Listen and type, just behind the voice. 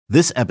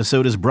This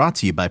episode is brought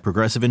to you by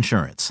Progressive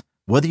Insurance.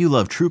 Whether you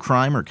love true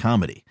crime or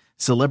comedy,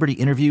 celebrity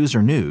interviews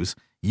or news,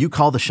 you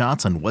call the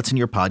shots on what's in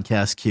your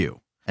podcast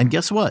queue. And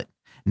guess what?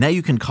 Now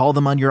you can call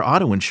them on your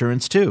auto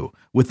insurance too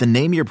with the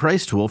Name Your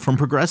Price tool from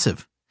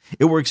Progressive.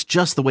 It works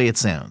just the way it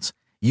sounds.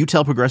 You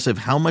tell Progressive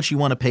how much you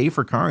want to pay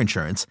for car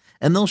insurance,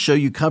 and they'll show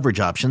you coverage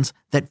options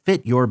that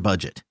fit your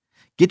budget.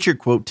 Get your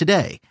quote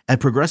today at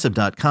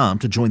Progressive.com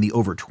to join the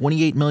over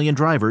 28 million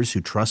drivers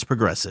who trust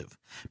Progressive.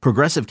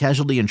 Progressive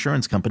Casualty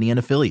Insurance Company and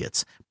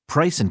Affiliates.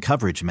 Price and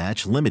coverage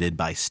match limited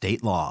by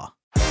state law.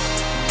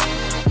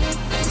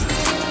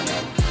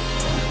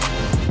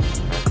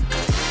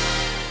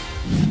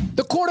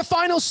 The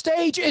quarterfinal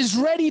stage is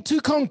ready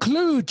to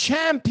conclude.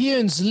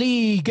 Champions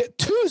League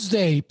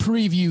Tuesday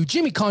preview.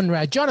 Jimmy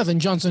Conrad, Jonathan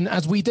Johnson,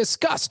 as we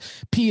discuss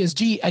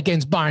PSG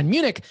against Bayern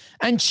Munich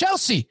and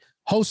Chelsea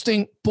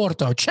hosting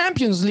Porto.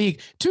 Champions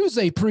League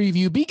Tuesday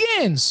preview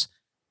begins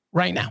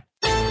right now.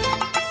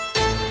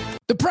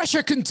 The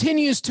pressure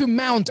continues to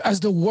mount as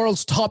the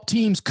world's top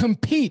teams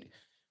compete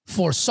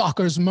for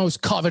soccer's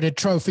most coveted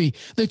trophy.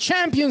 The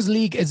Champions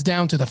League is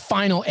down to the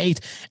final 8,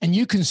 and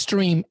you can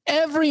stream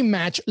every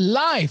match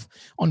live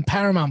on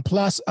Paramount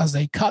Plus as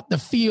they cut the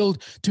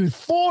field to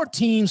 4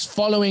 teams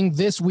following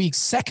this week's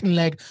second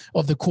leg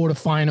of the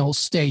quarterfinal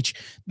stage.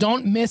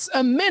 Don't miss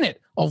a minute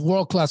of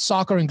world-class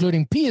soccer,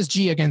 including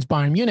PSG against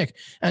Bayern Munich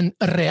and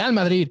Real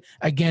Madrid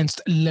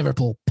against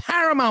Liverpool.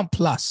 Paramount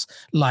Plus,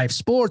 live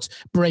sports,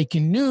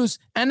 breaking news,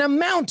 and a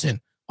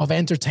mountain of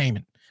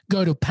entertainment.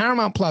 Go to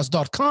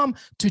ParamountPlus.com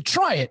to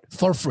try it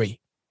for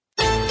free.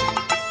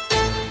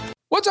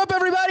 What's up,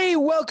 everybody?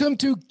 Welcome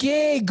to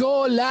Que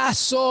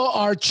Golazo,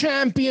 our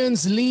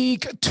Champions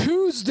League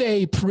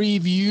Tuesday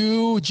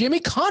preview.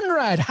 Jimmy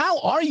Conrad, how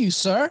are you,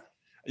 sir?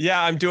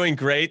 Yeah, I'm doing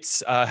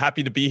great.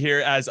 Happy to be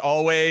here as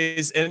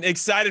always and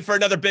excited for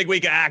another big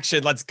week of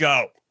action. Let's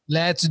go.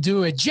 Let's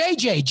do it.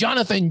 JJ,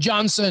 Jonathan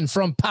Johnson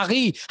from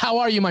Paris. How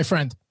are you, my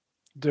friend?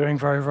 Doing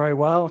very, very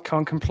well.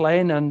 Can't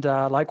complain. And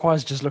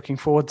likewise, just looking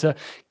forward to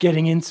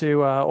getting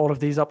into all of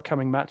these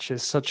upcoming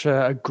matches. Such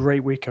a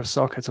great week of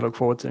soccer to look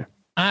forward to.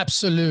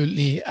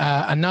 Absolutely.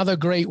 Another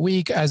great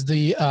week as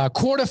the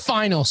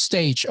quarterfinal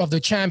stage of the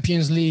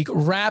Champions League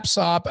wraps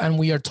up. And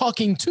we are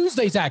talking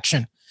Tuesday's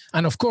action.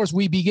 And of course,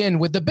 we begin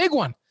with the big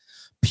one.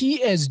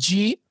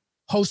 PSG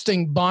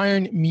hosting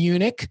Bayern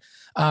Munich,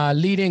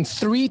 leading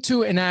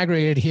 3-2 in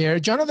aggregate here.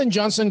 Jonathan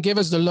Johnson, give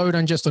us the load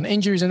on just on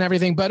injuries and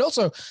everything, but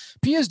also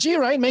PSG,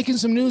 right, making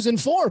some news in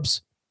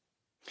Forbes.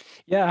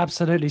 Yeah,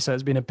 absolutely. So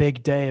it's been a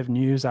big day of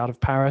news out of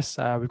Paris.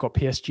 We've got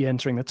PSG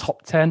entering the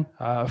top 10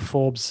 of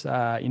Forbes,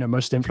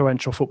 most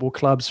influential football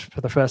clubs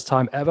for the first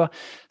time ever.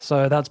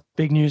 So that's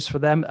big news for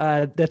them.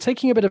 They're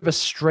taking a bit of a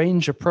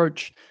strange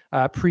approach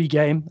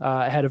pre-game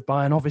ahead of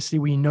Bayern. Obviously,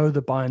 we know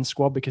the Bayern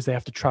squad because they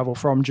have to travel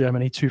from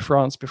Germany to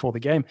France before the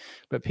game.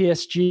 But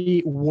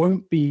PSG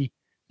won't be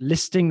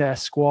listing their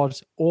squad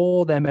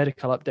or their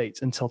medical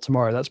updates until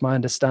tomorrow. That's my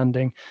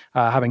understanding,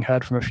 having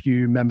heard from a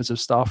few members of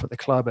staff at the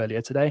club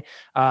earlier today.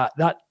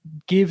 That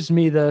gives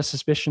me the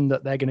suspicion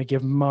that they're going to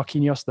give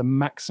Marquinhos the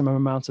maximum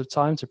amount of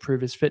time to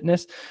prove his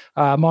fitness.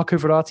 Marco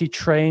Verratti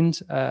trained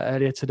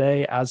earlier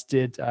today, as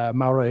did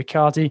Mauro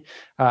Icardi,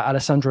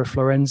 Alessandro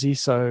Florenzi.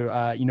 So,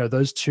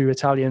 those two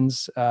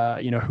Italians,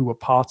 who were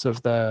part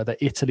of the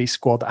Italy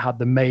squad that had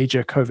the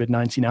major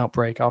COVID-19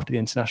 outbreak after the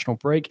international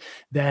break,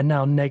 they're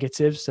now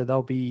negative. So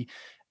they'll be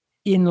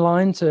in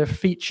line to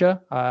feature,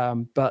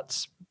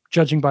 but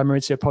judging by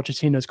Mauricio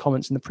Pochettino's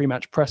comments in the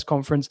pre-match press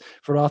conference,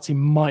 Verratti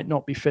might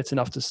not be fit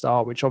enough to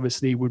start, which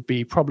obviously would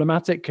be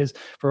problematic because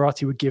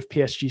Verratti would give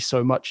PSG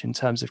so much in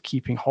terms of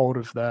keeping hold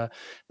of the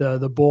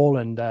ball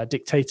and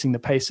dictating the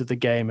pace of the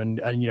game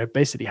and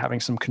basically having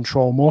some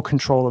more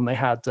control than they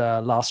had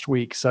last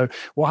week. So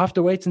we'll have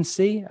to wait and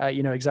see,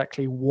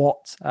 exactly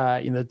what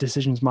the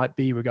decisions might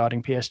be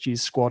regarding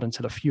PSG's squad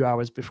until a few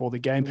hours before the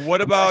game.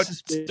 What about?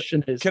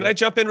 Can I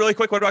jump in really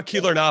quick? What about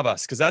Keylor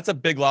Navas? Because that's a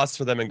big loss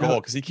for them in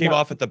goal because he came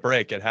off at the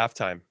break at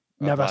halftime.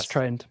 Navas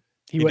trained.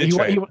 He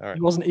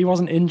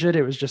wasn't injured.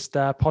 It was just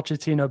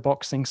Pochettino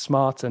boxing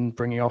smart and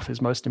bringing off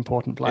his most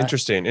important player.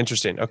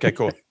 Interesting. Okay,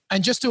 cool.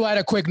 And just to add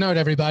a quick note,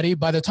 everybody,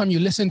 by the time you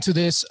listen to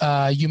this,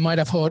 you might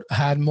have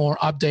had more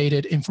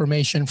updated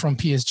information from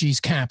PSG's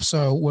camp.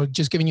 So we're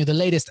just giving you the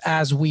latest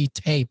as we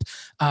tape.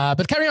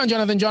 But carry on,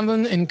 Jonathan.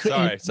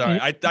 Sorry.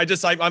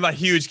 I'm a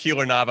huge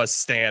Keylor Navas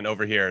stan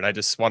over here, and I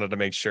just wanted to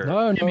make sure.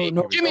 No,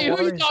 Jimmy, who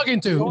are you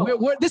talking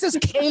to? This is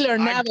Keylor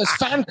Navas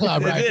fan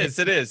club, right? It is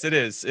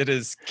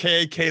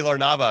Keylor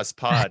Navas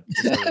pod.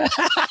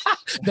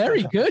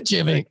 Very good,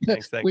 Jimmy.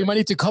 Thanks. We might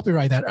need to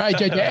copyright that. All right,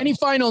 JJ, any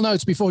final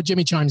notes before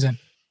Jimmy chimes in?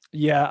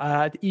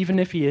 Yeah, even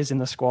if he is in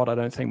the squad, I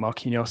don't think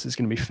Marquinhos is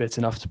going to be fit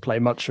enough to play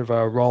much of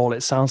a role.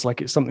 It sounds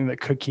like it's something that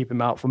could keep him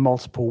out for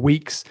multiple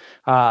weeks.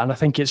 And I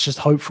think it's just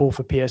hopeful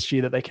for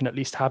PSG that they can at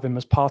least have him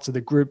as part of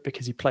the group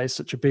because he plays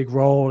such a big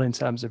role in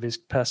terms of his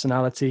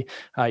personality,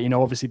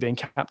 obviously being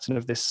captain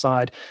of this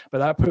side. But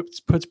that puts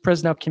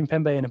Presnel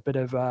Kimpembe in a bit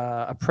of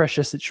a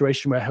pressure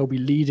situation where he'll be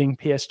leading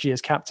PSG as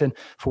captain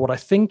for what I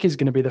think is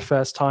going to be the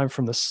first time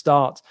from the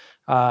start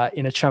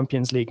in a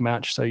Champions League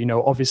match. So,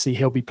 obviously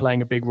he'll be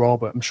playing a big role,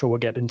 but I'm sure we'll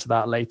get into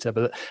that later.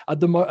 But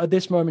at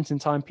this moment in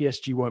time,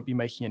 PSG won't be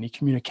making any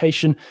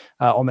communication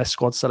on their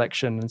squad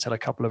selection until a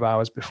couple of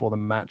hours before the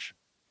match.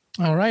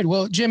 All right.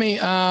 Well, Jimmy,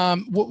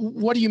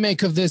 what do you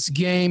make of this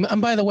game?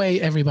 And by the way,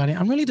 everybody,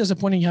 I'm really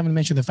disappointed you haven't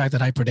mentioned the fact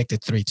that I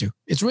predicted 3-2.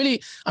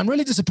 I'm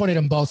really disappointed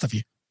in both of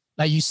you.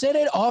 Like, you said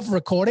it off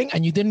recording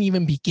and you didn't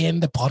even begin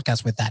the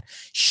podcast with that.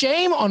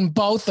 Shame on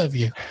both of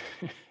you.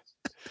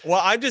 Well,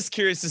 I'm just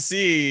curious to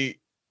see,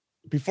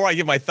 before I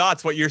give my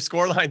thoughts, what your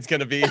scoreline is going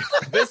to be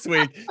this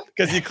week,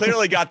 because you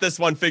clearly got this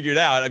one figured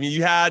out. I mean,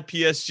 you had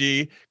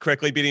PSG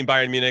quickly beating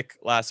Bayern Munich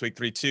last week,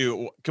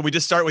 3-2. Can we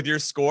just start with your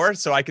score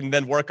so I can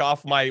then work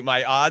off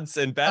my odds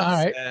and bets? All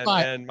right.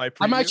 And my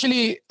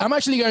preview? I'm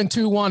actually going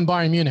 2-1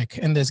 Bayern Munich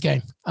in this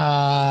game,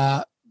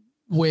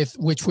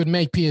 which would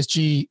make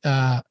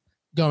PSG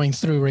going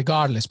through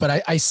regardless.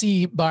 But I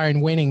see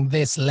Bayern winning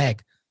this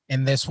leg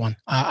in this one.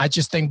 I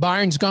just think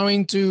Bayern's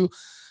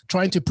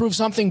trying to prove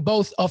something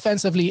both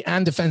offensively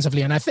and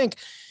defensively. And I think,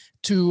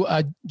 to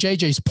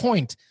JJ's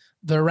point,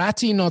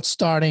 Verratti not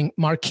starting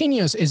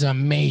Marquinhos is a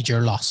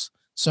major loss.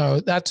 So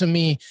that to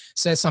me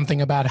says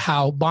something about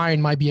how Bayern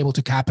might be able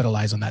to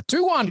capitalize on that.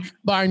 2-1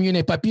 Bayern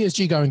Munich, but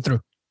PSG going through.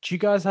 Do you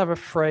guys have a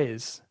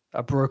phrase?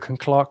 A broken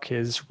clock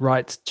is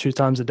right 2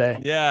 times a day.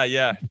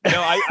 Yeah. No,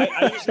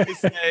 I usually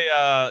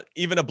say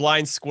even a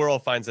blind squirrel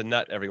finds a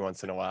nut every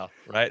once in a while,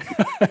 right?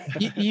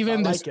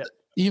 Even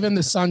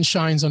the sun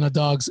shines on a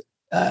dog's.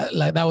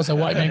 Like that was a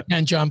white man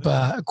can't jump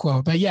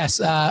quote. But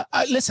yes,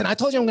 listen, I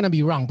told you I'm going to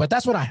be wrong, but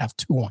that's what I have.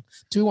 2-1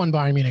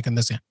 Bayern Munich in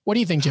this game. What do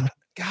you think, Jimmy?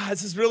 God,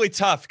 this is really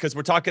tough because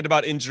we're talking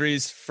about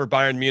injuries for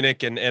Bayern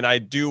Munich, and I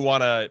do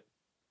want to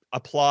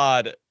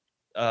applaud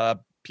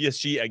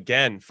PSG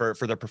again for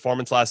their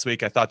performance last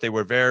week. I thought they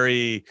were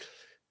very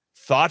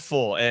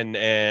thoughtful and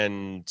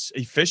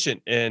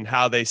efficient in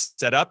how they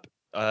set up.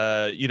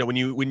 When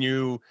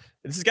you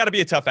this has got to be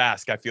a tough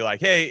ask. I feel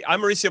like, hey,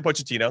 I'm Mauricio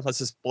Pochettino.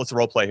 Let's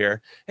role play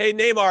here. Hey,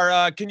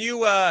 Neymar, can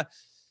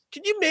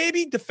you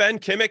maybe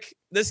defend Kimmich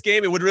this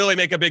game? It would really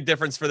make a big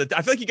difference I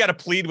feel like you got to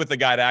plead with the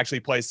guy to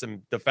actually play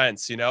some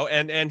defense,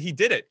 and he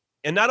did it.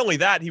 And not only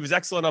that, he was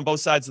excellent on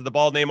both sides of the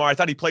ball. Neymar, I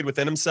thought he played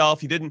within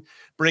himself. He didn't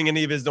bring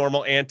any of his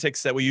normal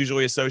antics that we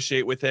usually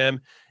associate with him.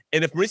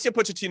 And if Mauricio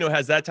Pochettino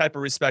has that type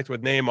of respect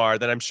with Neymar,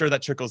 then I'm sure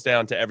that trickles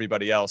down to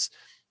everybody else.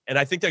 And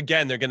I think,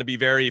 again, they're going to be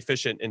very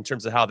efficient in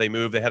terms of how they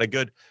move. They had a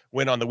good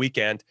win on the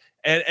weekend.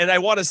 And I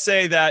want to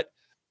say that,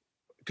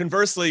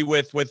 conversely,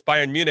 with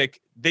Bayern Munich,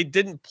 they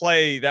didn't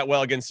play that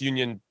well against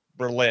Union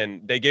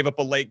Berlin. They gave up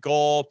a late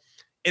goal.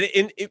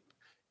 And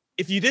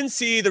if you didn't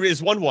see, there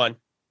is 1-1.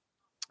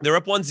 They're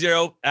up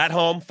 1-0 at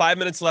home, 5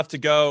 minutes left to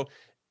go.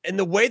 And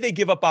the way they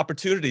give up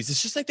opportunities,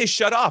 it's just like they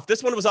shut off.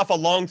 This one was off a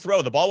long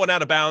throw. The ball went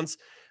out of bounds.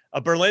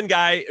 A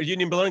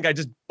Union Berlin guy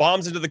just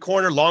bombs into the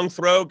corner, long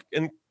throw,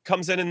 and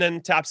comes in and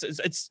then taps.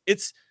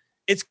 It's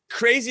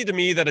crazy to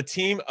me that a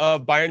team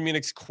of Bayern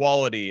Munich's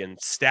quality and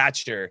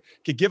stature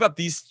could give up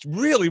these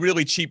really,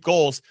 really cheap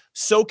goals.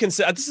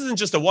 This isn't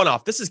just a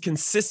one-off. This is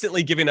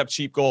consistently giving up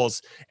cheap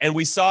goals. And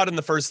we saw it in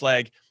the first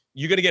leg.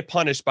 You're going to get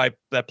punished by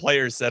the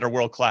players that are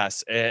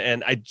world-class.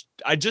 And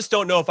I just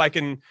don't know if I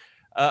can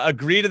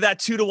agree to that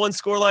 2-1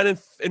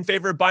 scoreline in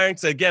favor of Bayern.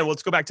 So again,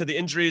 let's go back to the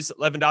injuries.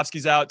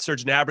 Lewandowski's out.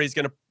 Serge Gnabry is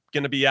going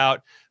to be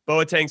out.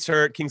 Boateng's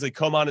hurt. Kingsley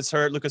Coman is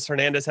hurt. Lucas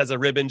Hernandez has a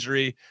rib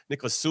injury.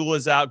 Nicolas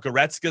Sula's out.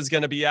 Goretzka's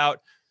going to be out.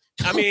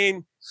 I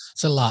mean,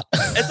 it's a lot.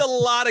 It's a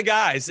lot of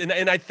guys. And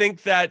I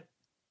think that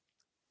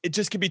it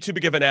just could be too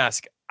big of an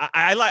ask.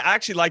 I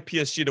actually like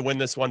PSG to win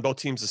this one. Both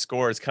teams to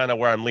score is kind of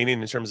where I'm leaning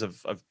in terms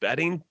of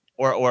betting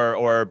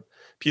or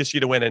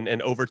PSG to win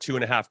and over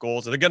 2.5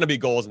 goals. They're going to be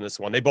goals in this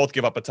one. They both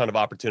give up a ton of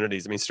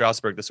opportunities. I mean,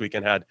 Strasbourg this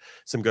weekend had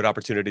some good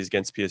opportunities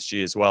against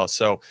PSG as well.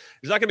 So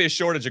there's not going to be a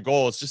shortage of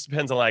goals. It just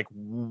depends on like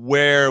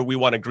where we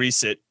want to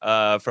grease it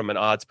from an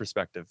odds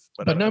perspective.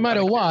 But no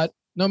matter what,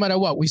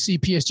 we see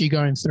PSG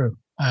going through.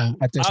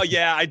 At this point.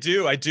 Yeah, I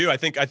do. I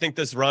think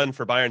this run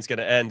for Bayern's going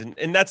to end,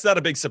 and that's not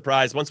a big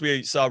surprise. Once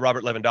we saw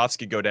Robert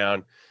Lewandowski go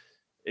down,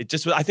 I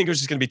think it was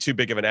just going to be too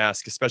big of an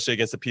ask, especially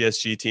against the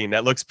PSG team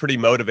that looks pretty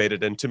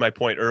motivated. And to my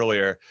point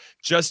earlier,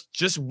 just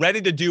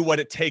ready to do what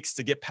it takes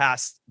to get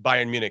past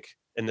Bayern Munich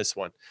in this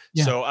one.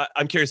 Yeah. So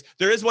I'm curious.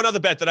 There is one other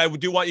bet that I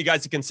do want you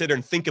guys to consider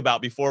and think about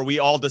before we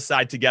all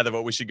decide together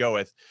what we should go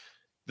with.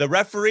 The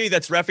referee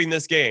that's reffing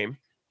this game.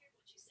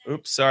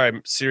 Oops,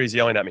 sorry, Siri's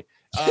yelling at me.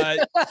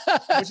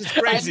 Which is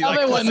crazy. I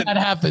love it when that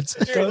happens.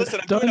 Listen,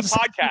 I'm doing a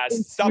podcast.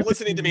 Stop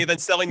listening to me and then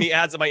selling me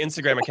ads on my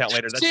Instagram account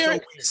later. That's so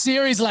weird.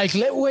 Siri's like,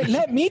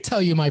 let me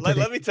tell you my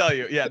prediction. Let me tell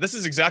you. Yeah, this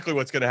is exactly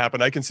what's going to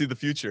happen. I can see the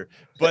future.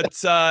 But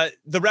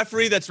the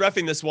referee that's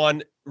reffing this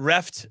one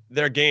reffed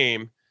their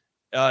game,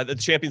 the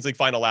Champions League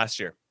final last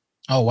year.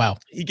 Oh, wow.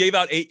 He gave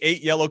out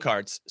eight yellow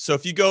cards. So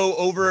if you go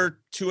over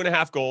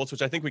 2.5 goals,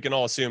 which I think we can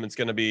all assume it's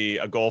going to be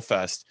a goal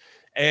fest,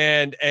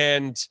 and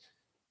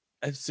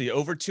let's see,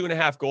 over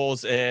 2.5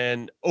 goals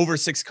and over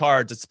 6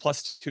 cards. It's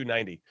plus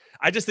 290.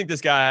 I just think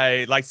this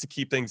guy likes to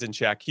keep things in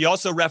check. He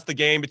also reffed the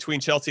game between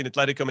Chelsea and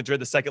Atletico Madrid,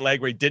 the second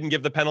leg, where he didn't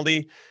give the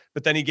penalty,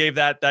 but then he gave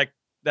that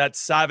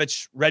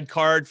Savic red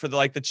card for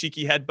the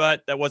cheeky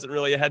headbutt. That wasn't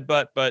really a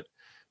headbutt, but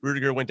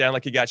Rudiger went down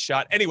like he got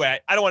shot. Anyway,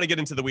 I don't want to get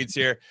into the weeds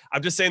here.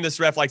 I'm just saying this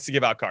ref likes to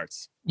give out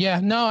cards. Yeah,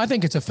 no, I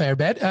think it's a fair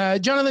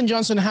bet. Jonathan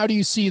Johnson, how do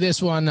you see this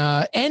one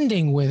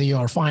ending with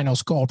your final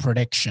score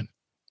prediction?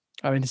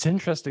 I mean, it's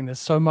interesting. There's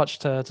so much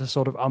to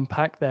sort of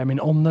unpack there. I mean,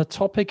 on the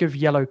topic of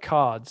yellow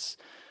cards,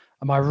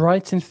 am I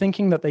right in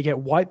thinking that they get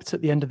wiped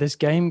at the end of this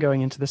game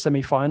going into the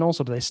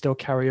semifinals, or do they still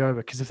carry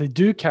over? Because if they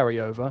do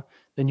carry over,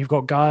 then you've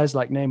got guys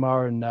like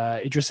Neymar and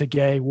Idrissa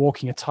Gueye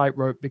walking a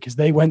tightrope because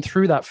they went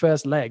through that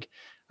first leg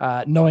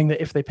knowing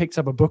that if they picked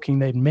up a booking,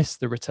 they'd miss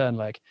the return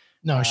leg.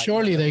 No,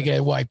 surely they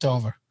get wiped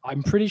over.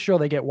 I'm pretty sure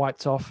they get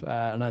wiped off,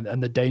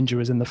 and the danger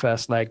was in the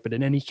first leg. But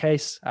in any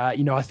case,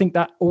 I think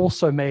that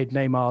also made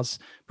Neymar's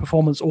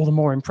performance all the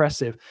more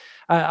impressive.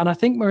 And I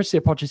think Mauricio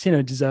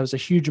Pochettino deserves a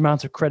huge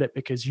amount of credit,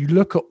 because you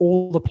look at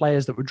all the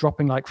players that were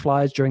dropping like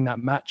flies during that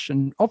match.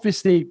 And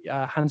obviously,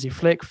 Hansi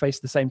Flick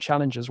faced the same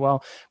challenge as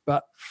well.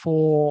 But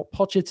for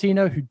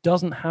Pochettino, who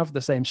doesn't have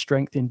the same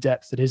strength in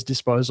depth at his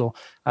disposal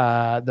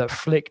that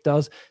Flick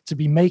does, to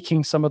be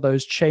making some of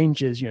those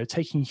changes,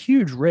 taking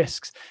huge risks.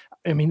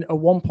 I mean, at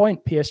one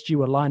point, PSG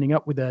were lining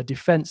up with a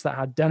defense that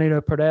had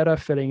Danilo Pereira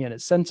filling in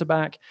at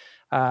centre-back,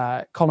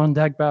 Colin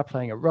Dagba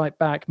playing at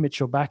right-back,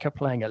 Mitchell Bakker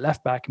playing at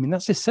left-back. I mean,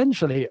 that's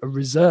essentially a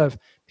reserve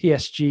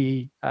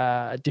PSG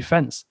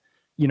defense.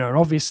 And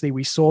obviously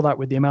we saw that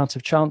with the amount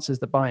of chances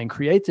that Bayern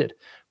created.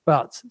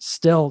 But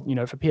still,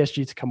 for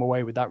PSG to come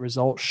away with that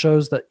result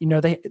shows that,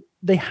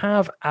 they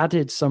have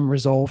added some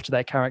resolve to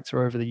their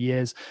character over the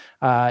years,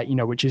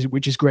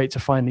 which is great to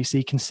finally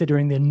see,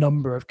 considering the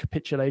number of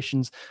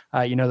capitulations,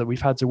 that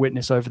we've had to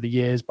witness over the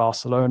years: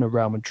 Barcelona,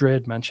 Real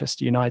Madrid,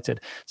 Manchester United.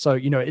 So,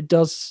 it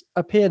does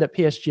appear that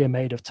PSG are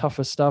made of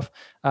tougher stuff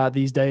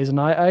these days. And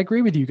I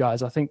agree with you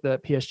guys. I think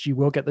that PSG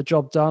will get the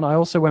job done. I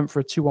also went for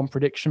a 2-1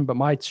 prediction, but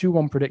my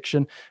 2-1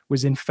 prediction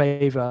was in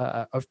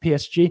favor of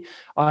PSG.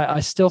 I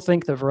still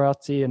think that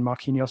Verratti and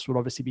Marquinhos will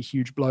obviously be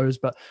huge blows,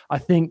 but I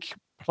think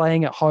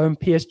playing at home,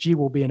 PSG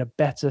will be in a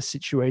better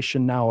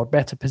situation now, a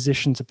better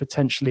position to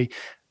potentially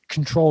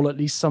control at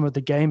least some of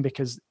the game,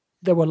 because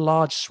there were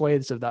large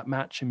swathes of that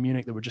match in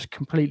Munich that were just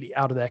completely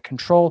out of their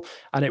control.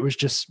 And it was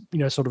just,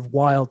 sort of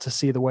wild to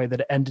see the way that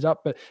it ended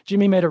up. But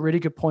Jimmy made a really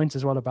good point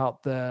as well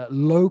about the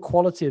low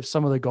quality of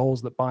some of the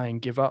goals that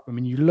Bayern give up. I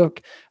mean, you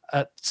look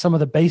at some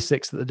of the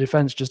basics that the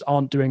defense just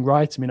aren't doing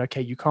right. I mean,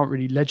 okay, you can't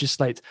really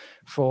legislate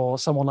for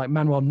someone like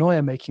Manuel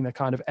Neuer making the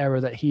kind of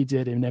error that he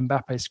did in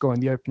Mbappe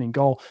scoring the opening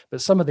goal,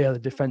 but some of the other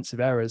defensive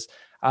errors,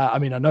 I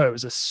know it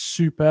was a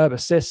superb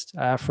assist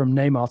from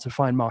Neymar to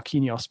find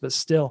Marquinhos, but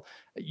still,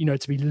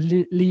 to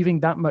be leaving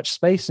that much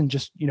space and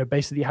just,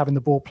 basically having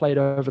the ball played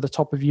over the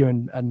top of you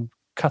and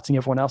cutting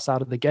everyone else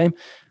out of the game,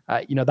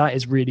 that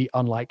is really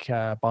unlike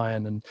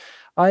Bayern. And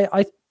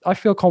I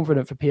feel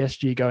confident for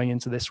PSG going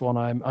into this one.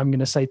 I'm going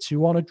to say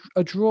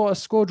 2-1. A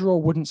score draw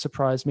wouldn't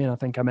surprise me, and I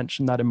think I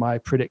mentioned that in my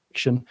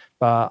prediction,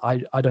 but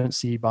I don't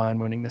see Bayern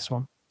winning this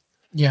one.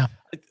 Yeah.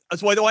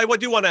 That's why I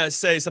do want to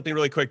say something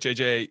really quick,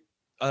 JJ.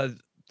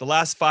 The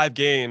last 5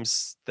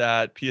 games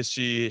that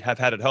PSG have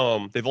had at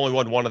home, they've only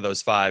won one of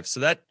those 5.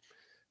 So that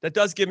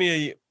does give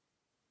me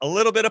a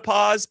little bit of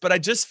pause, but I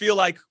just feel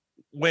like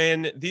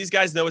when these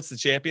guys know it's the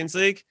Champions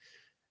League,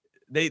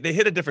 they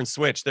hit a different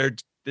switch.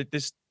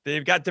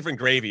 They've got different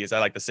gravy, as I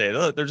like to say.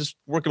 They're just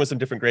working with some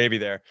different gravy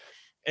there.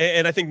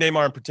 And I think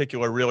Neymar in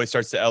particular really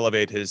starts to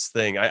elevate his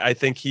thing. I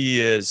think he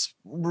is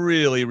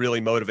really, really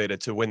motivated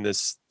to win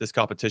this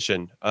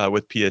competition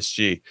with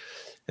PSG.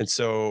 And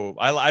so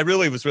I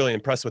really was really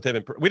impressed with him.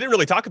 And we didn't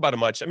really talk about him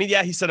much. I mean,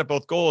 yeah, he set up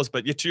both goals,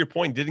 but to your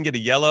point, he didn't get a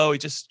yellow. He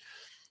just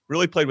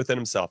really played within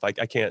himself. I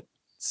can't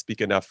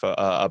speak enough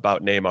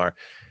about Neymar.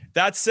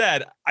 That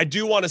said, I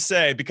do want to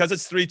say, because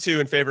it's 3-2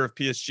 in favor of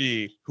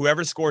PSG,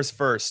 whoever scores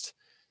first,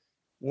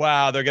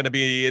 wow, they're going to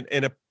be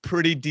in a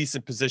pretty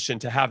decent position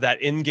to have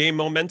that in-game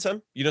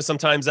momentum.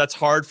 Sometimes that's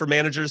hard for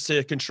managers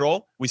to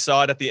control. We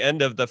saw it at the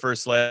end of the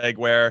first leg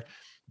where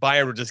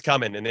Bayern were just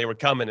coming and they were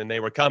coming and they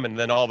were coming. And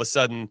then all of a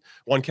sudden,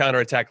 one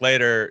counterattack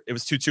later, it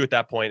was 2-2 at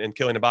that point, and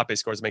Kylian Mbappe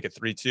scores to make it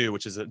 3-2,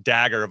 which is a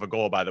dagger of a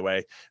goal, by the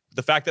way.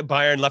 The fact that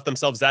Bayern left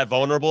themselves that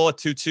vulnerable at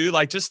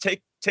 2-2, just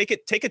take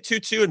it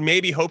 2-2 and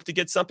maybe hope to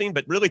get something,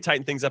 but really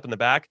tighten things up in the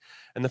back.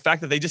 And the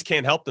fact that they just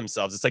can't help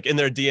themselves. It's like in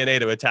their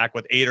DNA to attack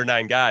with 8 or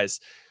 9 guys,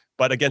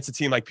 but against a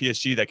team like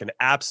PSG that can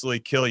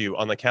absolutely kill you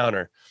on the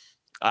counter.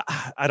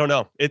 I don't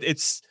know.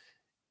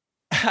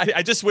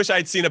 I just wish I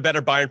had seen a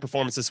better Bayern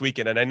performance this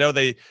weekend. And I know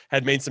they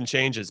had made some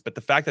changes, but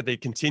the fact that they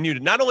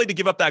continued not only to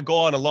give up that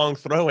goal on a long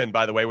throw in,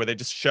 by the way, where they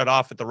just shut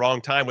off at the wrong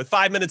time with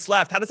 5 minutes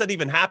left. How does that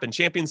even happen?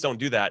 Champions don't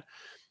do that.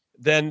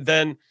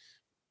 Then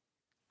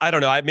I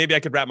don't know. Maybe I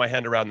could wrap my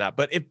hand around that.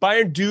 But if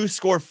Bayern do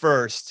score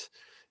first,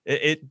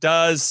 it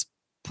does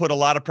put a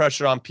lot of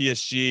pressure on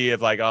PSG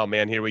of like, oh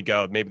man, here we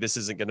go. Maybe this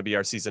isn't going to be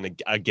our season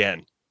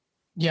again.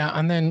 Yeah,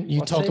 and then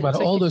you talked about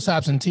all those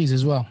absentees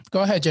as well.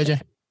 Go ahead,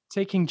 JJ.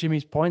 Taking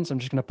Jimmy's points, I'm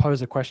just going to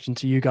pose a question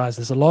to you guys.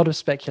 There's a lot of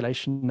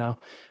speculation now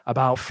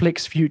about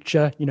Flick's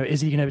future. Is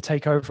he going to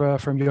take over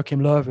from Joachim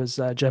Löw as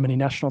Germany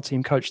national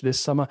team coach this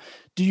summer?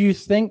 Do you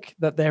think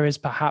that there is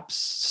perhaps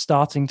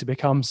starting to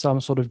become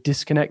some sort of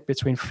disconnect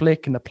between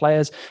Flick and the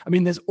players? I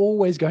mean, there's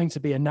always going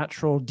to be a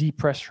natural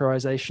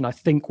depressurization. I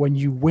think when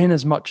you win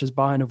as much as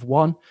Bayern have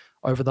won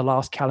over the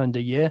last calendar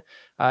year,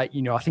 I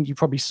think you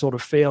probably sort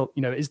of feel,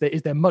 is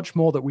there much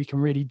more that we can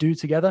really do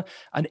together?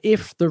 And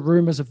if the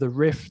rumors of the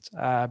rift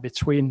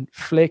between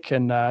Flick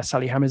and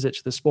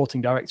Salihamidzic, the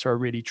sporting director, are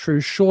really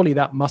true, surely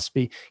that must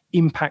be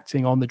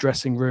impacting on the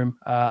dressing room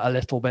a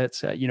little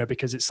bit,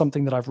 because it's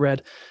something that I've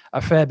read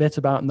a fair bit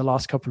about in the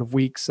last couple of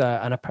weeks,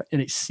 and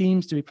it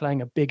seems to be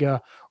playing a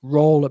bigger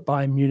role at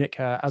Bayern Munich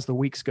as the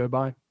weeks go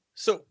by.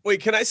 So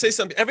wait, can I say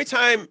something? Every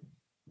time,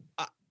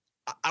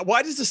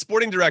 why does the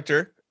sporting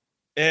director,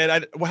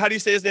 and how do you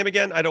say his name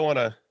again? I don't want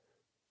to.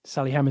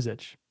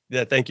 Salihamidzic.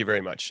 Yeah, thank you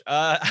very much.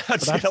 I'm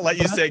just going to let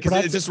you say it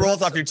because it just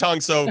rolls off your tongue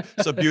so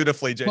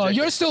beautifully, JJ. Well,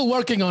 you're still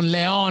working on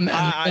Leon.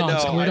 I know.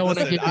 So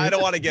I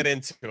don't want to get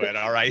into it.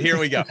 All right, here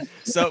we go.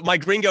 So my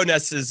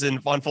gringo-ness is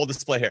on full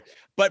display here.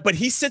 But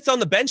he sits on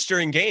the bench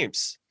during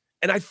games.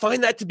 And I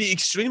find that to be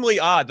extremely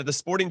odd that the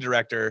sporting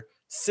director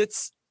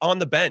sits on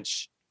the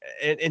bench.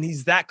 And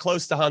he's that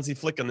close to Hansi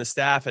Flick and the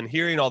staff and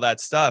hearing all that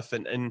stuff.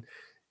 And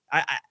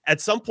I, at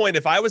some point,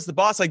 if I was the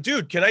boss, like,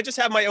 dude, can I just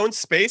have my own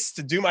space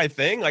to do my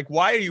thing? Like,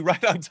 why are you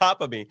right on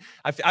top of me?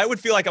 I would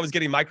feel like I was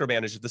getting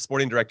micromanaged if the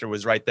sporting director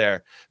was right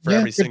there for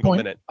every single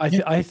minute.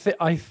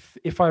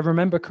 If I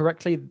remember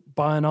correctly,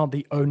 Bayern are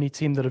the only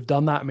team that have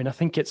done that. I mean, I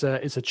think it's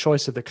a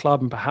choice of the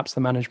club and perhaps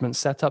the management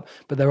setup,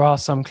 but there are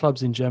some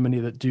clubs in Germany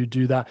that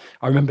do that.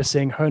 I remember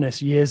seeing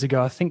Hoeneß years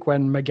ago, I think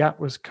when Magath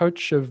was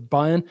coach of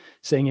Bayern,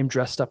 seeing him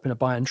dressed up in a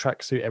Bayern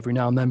tracksuit every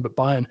now and then, but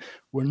Bayern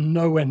were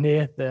nowhere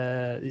near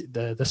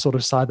the sort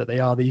of side that they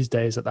are these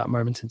days at that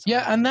moment in time.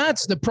 Yeah, and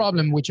that's the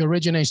problem, which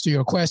originates to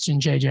your question,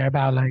 JJ,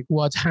 about like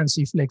what's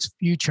Hansi Flick's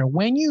future.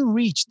 When you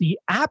reach the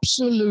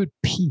absolute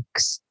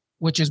peaks,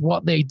 which is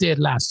what they did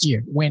last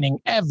year, winning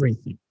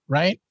everything,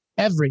 right?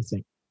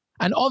 Everything.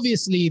 And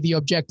obviously the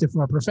objective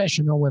for a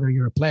professional, whether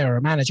you're a player or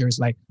a manager, is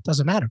like,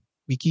 doesn't matter.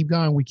 We keep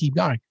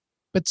going.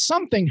 But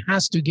something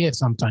has to give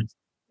sometimes,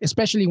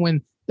 especially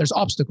when there's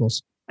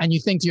obstacles. And you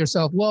think to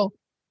yourself, well,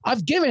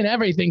 I've given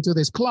everything to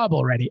this club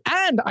already.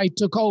 And I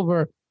took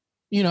over,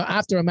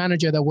 after a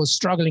manager that was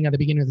struggling at the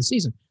beginning of the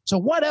season. So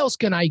what else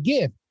can I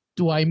give?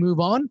 Do I move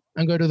on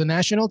and go to the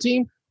national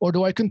team? Or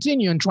do I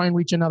continue and try and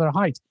reach another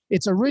height?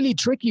 It's a really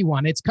tricky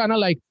one. It's kind of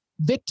like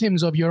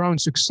victims of your own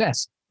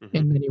success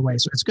in many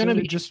ways. So it's going to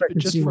be just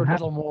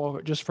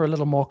for a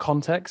little more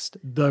context.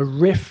 The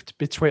rift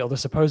between, or the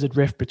supposed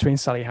rift between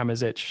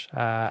Salihamidzic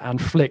and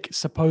Flick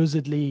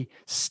supposedly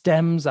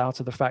stems out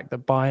of the fact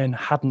that Bayern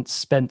hadn't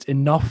spent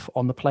enough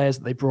on the players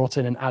that they brought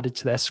in and added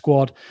to their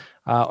squad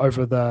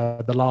over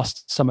the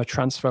last summer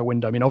transfer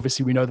window. I mean,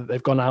 obviously we know that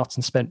they've gone out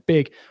and spent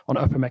big on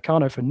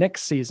Upamecano for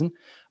next season,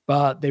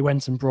 but they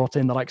went and brought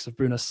in the likes of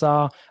Bruno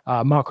Sarr,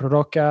 Marco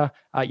Rocca,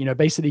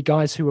 basically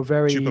guys who were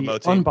very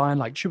un-Bayern,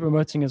 like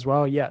Choupo-Moting as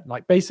well. Yeah,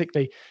 like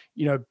basically,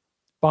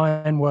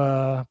 Bayern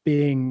were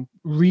being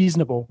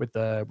reasonable with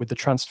the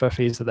transfer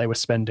fees that they were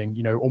spending,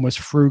 almost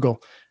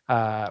frugal,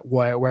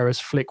 whereas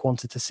Flick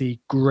wanted to see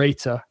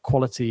greater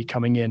quality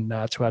coming in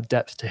to add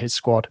depth to his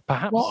squad.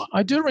 Perhaps. Well,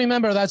 I do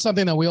remember that's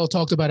something that we all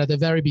talked about at the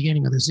very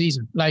beginning of the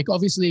season. Like,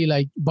 obviously,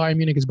 like Bayern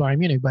Munich is Bayern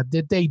Munich, but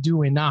did they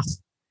do enough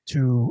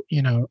to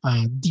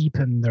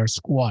deepen their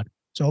squad?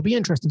 So it'll be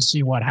interesting to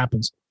see what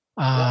happens.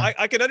 Well,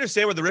 I can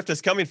understand where the rift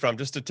is coming from,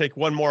 just to take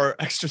one more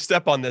extra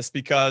step on this,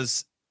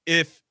 because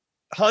if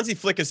Hansi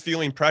Flick is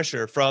feeling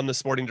pressure from the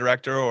sporting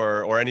director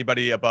or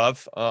anybody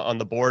above on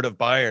the board of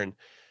Bayern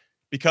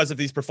because of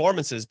these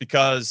performances,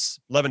 because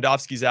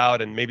Lewandowski's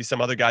out and maybe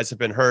some other guys have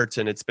been hurt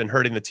and it's been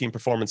hurting the team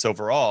performance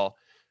overall,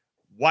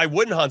 why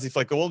wouldn't Hansi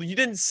Flick go, well, you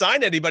didn't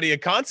sign anybody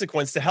of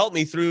consequence to help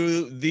me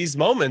through these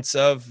moments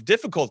of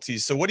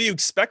difficulties. So what do you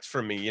expect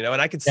from me? And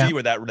I could see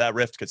where that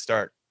rift could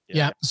start.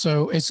 Yeah.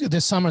 So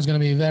this summer is going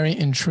to be very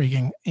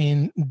intriguing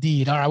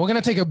indeed. All right. We're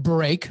going to take a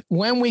break.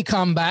 When we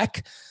come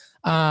back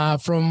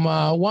from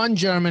one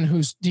German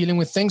who's dealing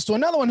with things to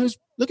another one who's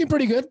looking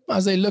pretty good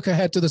as they look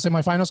ahead to the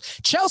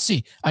semifinals,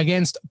 Chelsea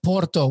against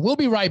Porto. We'll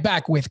be right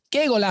back with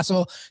Que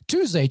Golazo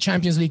Tuesday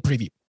Champions League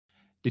preview.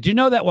 Did you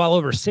know that while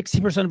over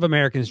 60% of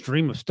Americans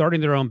dream of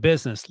starting their own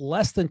business,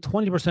 less than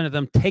 20% of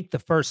them take the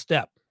first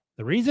step?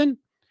 The reason?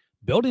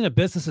 Building a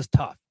business is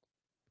tough.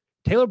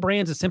 Taylor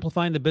Brands is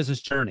simplifying the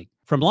business journey.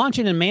 From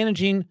launching and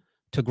managing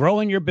to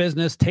growing your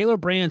business, Taylor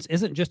Brands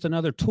isn't just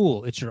another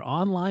tool. It's your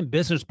online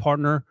business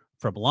partner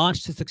from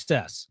launch to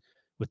success.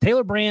 With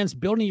Taylor Brands,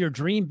 building your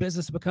dream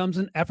business becomes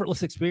an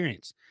effortless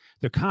experience.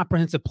 Their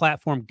comprehensive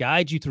platform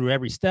guides you through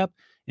every step,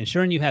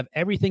 ensuring you have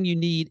everything you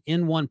need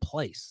in one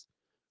place.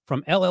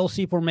 From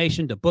LLC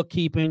formation to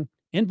bookkeeping,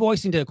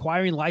 invoicing to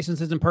acquiring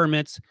licenses and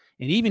permits,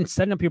 and even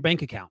setting up your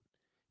bank account,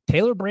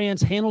 Taylor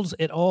Brands handles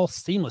it all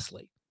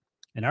seamlessly.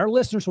 And our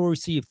listeners will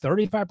receive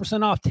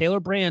 35% off Taylor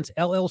Brands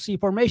LLC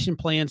formation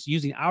plans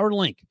using our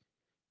link,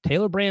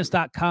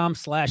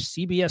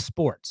 taylorbrands.com/CBS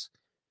Sports.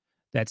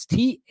 That's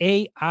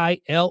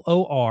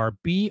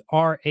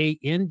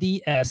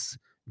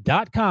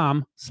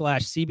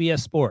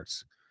TAILORBRANDS.com/CBS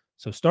Sports.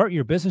 So start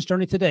your business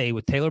journey today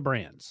with Taylor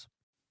Brands.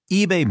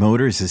 eBay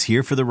Motors is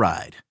here for the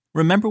ride.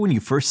 Remember when you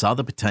first saw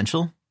the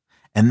potential?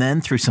 And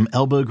then through some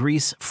elbow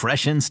grease,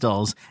 fresh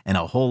installs, and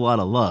a whole lot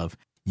of love,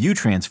 you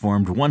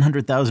transformed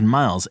 100,000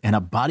 miles and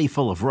a body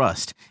full of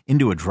rust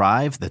into a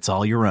drive that's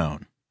all your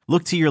own.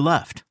 Look to your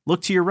left.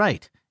 Look to your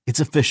right. It's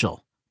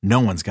official. No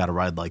one's got a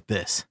ride like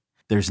this.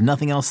 There's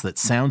nothing else that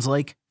sounds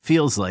like,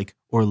 feels like,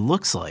 or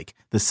looks like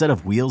the set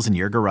of wheels in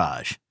your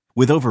garage.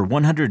 With over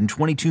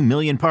 122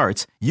 million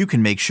parts, you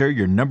can make sure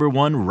your number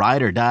one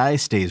ride or die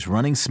stays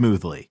running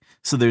smoothly.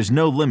 So there's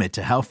no limit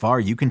to how far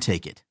you can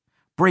take it.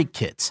 Brake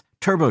kits,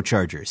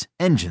 turbochargers,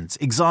 engines,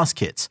 exhaust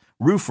kits,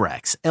 roof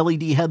racks,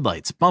 LED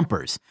headlights,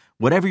 bumpers,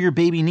 whatever your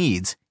baby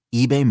needs,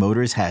 eBay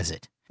Motors has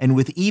it. And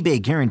with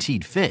eBay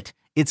Guaranteed Fit,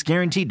 it's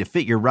guaranteed to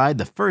fit your ride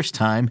the first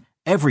time,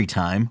 every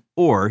time,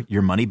 or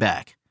your money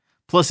back.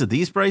 Plus, at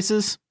these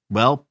prices,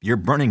 well, you're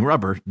burning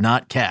rubber,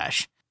 not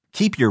cash.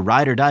 Keep your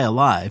ride or die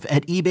alive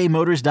at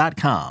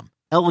ebaymotors.com.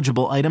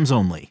 Eligible items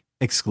only.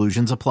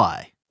 Exclusions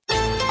apply.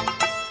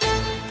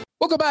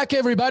 Welcome back,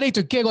 everybody,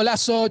 to Que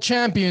Golazo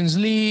Champions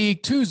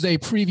League Tuesday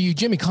preview.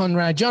 Jimmy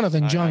Conrad,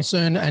 Jonathan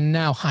Johnson, and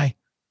now hi,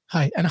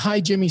 and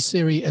hi, Jimmy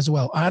Siri as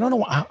well. I don't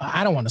know.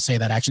 I don't want to say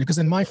that actually because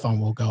then my phone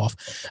will go off.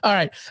 All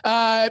right,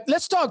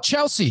 let's talk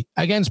Chelsea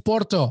against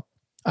Porto.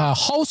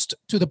 Host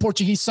to the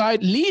Portuguese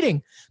side,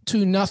 leading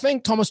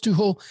 2-0. Thomas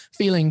Tuchel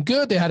feeling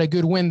good. They had a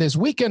good win this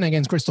weekend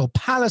against Crystal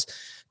Palace.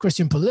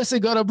 Christian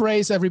Pulisic got a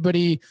brace.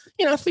 Everybody,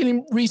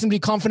 feeling reasonably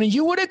confident.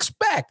 You would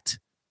expect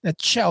that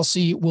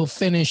Chelsea will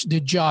finish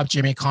the job,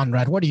 Jimmy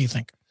Conrad. What do you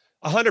think?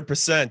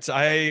 100%.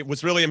 I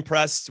was really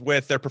impressed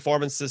with their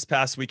performance this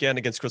past weekend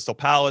against Crystal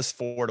Palace,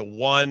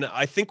 4-1.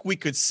 I think we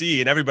could see,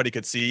 and everybody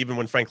could see, even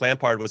when Frank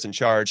Lampard was in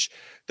charge,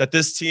 that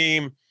this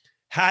team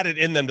had it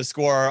in them to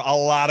score a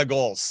lot of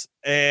goals.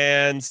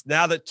 And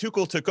now that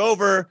Tuchel took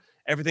over,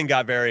 everything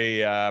got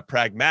very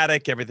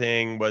pragmatic.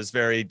 Everything was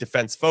very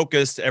defense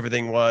focused.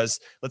 Everything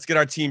was, let's get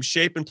our team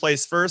shape in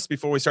place first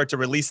before we start to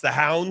release the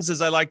hounds,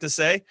 as I like to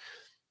say.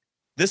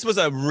 This was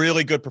a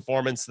really good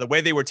performance. The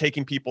way they were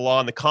taking people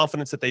on, the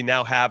confidence that they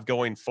now have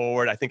going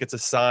forward, I think it's a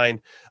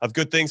sign of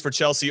good things for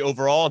Chelsea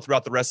overall and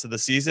throughout the rest of the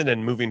season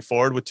and moving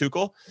forward with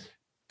Tuchel,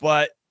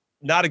 but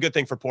not a good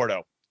thing for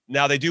Porto.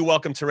 Now, they do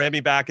welcome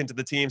Taremi back into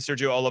the team.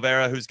 Sergio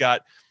Oliveira, who's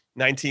got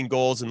 19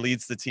 goals and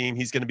leads the team.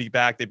 He's going to be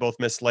back. They both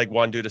missed leg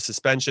one due to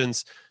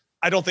suspensions.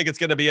 I don't think it's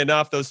going to be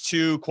enough. Those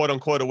two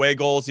quote-unquote away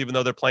goals, even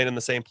though they're playing in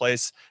the same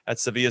place at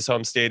Sevilla's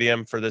home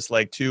stadium for this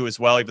leg two as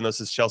well, even though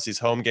this is Chelsea's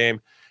home game.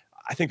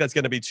 I think that's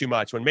going to be too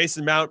much. When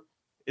Mason Mount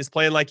is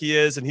playing like he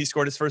is and he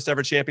scored his first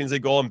ever Champions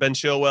League goal, and Ben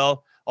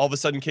Chilwell all of a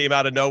sudden came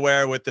out of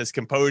nowhere with this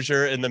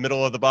composure in the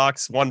middle of the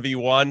box,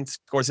 1v1,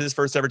 scores his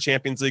first ever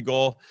Champions League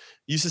goal.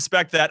 You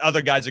suspect that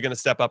other guys are going to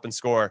step up and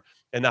score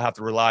and not have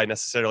to rely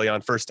necessarily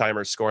on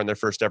first-timers scoring their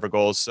first ever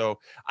goals. So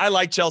I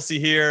like Chelsea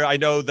here. I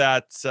know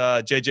that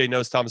JJ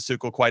knows Thomas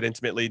Tuchel quite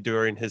intimately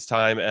during his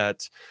time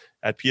at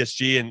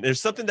PSG. And there's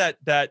something that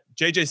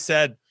JJ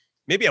said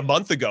maybe a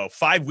month ago,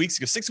 5 weeks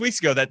ago, 6 weeks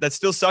ago, that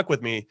still stuck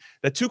with me,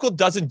 that Tuchel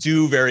doesn't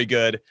do very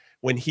good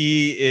when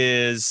he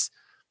is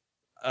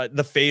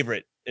the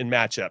favorite in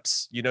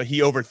matchups. He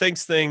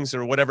overthinks things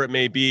or whatever it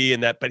may be,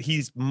 but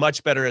he's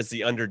much better as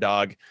the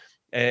underdog.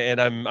 And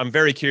I'm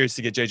very curious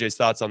to get JJ's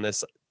thoughts on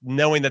this,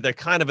 knowing that they're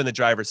kind of in the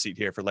driver's seat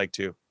here for leg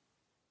two.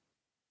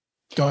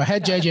 Go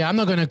ahead, JJ. I'm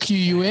not going to cue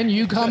you in.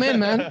 You come in,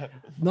 man.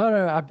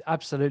 No,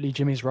 absolutely.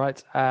 Jimmy's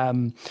right.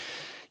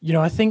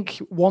 I think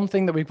one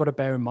thing that we've got to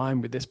bear in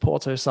mind with this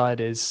Porto side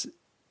is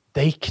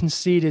they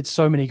conceded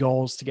so many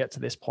goals to get to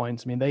this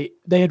point. I mean,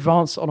 they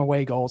advanced on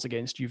away goals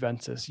against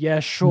Juventus. Yeah,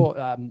 sure.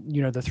 The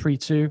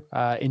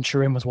 3-2 in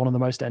Turin was one of the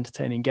most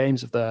entertaining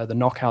games of the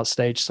knockout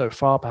stage so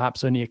far,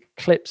 perhaps only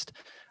eclipsed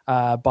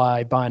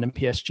by Bayern and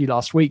PSG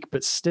last week.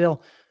 But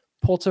still,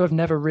 Porto have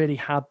never really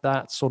had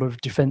that sort of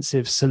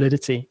defensive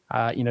solidity,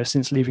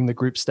 since leaving the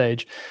group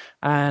stage.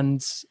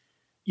 And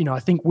I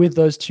think with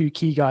those two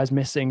key guys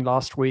missing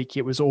last week,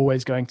 it was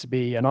always going to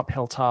be an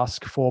uphill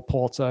task for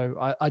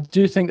Porto. I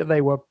do think that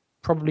they were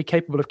probably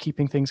capable of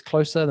keeping things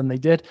closer than they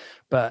did,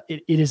 but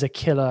it is a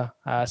killer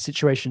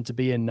situation to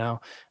be in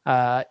now.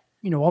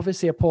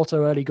 Obviously a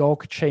Porto early goal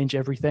could change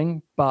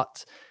everything,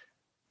 but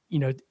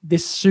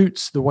this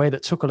suits the way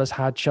that Tuchel has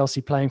had Chelsea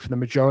playing for the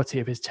majority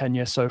of his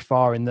tenure so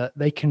far, in that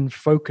they can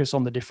focus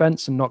on the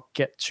defense and not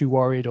get too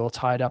worried or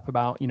tied up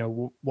about,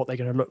 what they're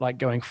going to look like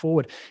going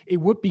forward. It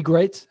would be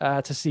great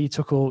to see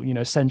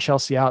Tuchel, send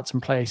Chelsea out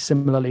and play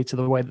similarly to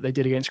the way that they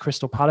did against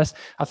Crystal Palace.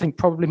 I think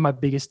probably my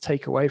biggest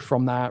takeaway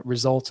from that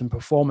result and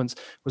performance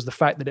was the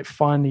fact that it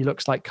finally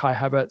looks like Kai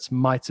Havertz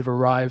might have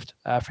arrived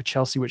for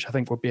Chelsea, which I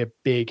think would be a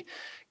big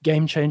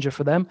game changer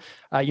for them.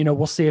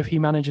 We'll see if he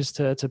manages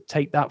to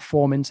take that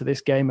form into this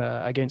game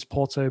against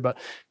Porto. But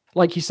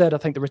like you said, I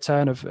think the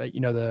return of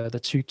the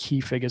two key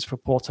figures for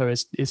Porto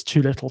is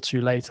too little,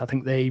 too late. I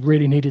think they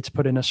really needed to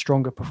put in a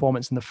stronger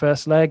performance in the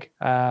first leg.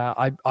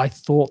 I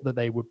thought that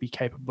they would be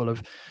capable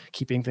of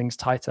keeping things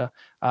tighter,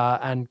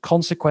 and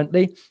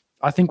consequently,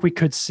 I think we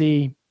could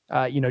see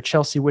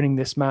Chelsea winning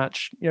this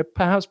match.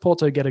 Perhaps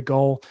Porto get a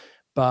goal.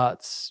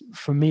 But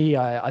for me,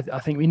 I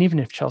think even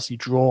if Chelsea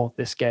draw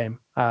this game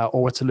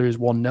or were to lose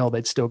 1-0,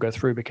 they'd still go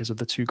through because of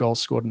the 2 goals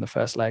scored in the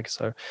first leg.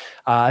 So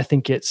I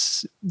think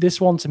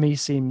this one to me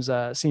seems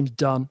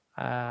done.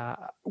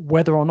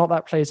 Whether or not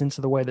that plays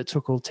into the way that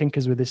Tuchel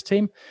tinkers with his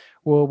team,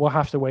 we'll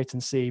have to wait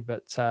and see.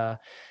 But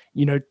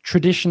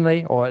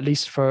traditionally, or at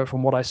least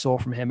from what I saw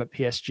from him at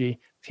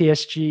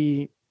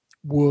PSG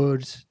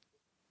would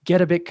get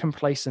a bit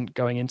complacent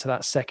going into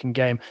that second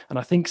game. And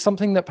I think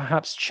something that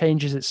perhaps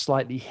changes it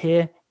slightly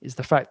here is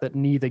the fact that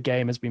neither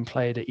game has been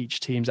played at each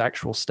team's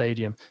actual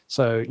stadium.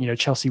 So,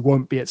 Chelsea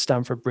won't be at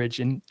Stamford Bridge.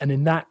 And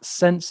in that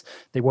sense,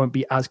 they won't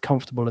be as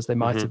comfortable as they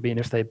might have been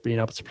if they'd been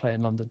able to play in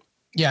London.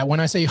 Yeah, when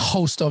I say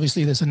host,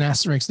 obviously there's an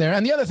asterisk there.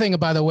 And the other thing,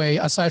 by the way,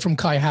 aside from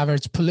Kai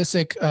Havertz,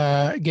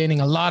 Pulisic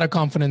gaining a lot of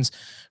confidence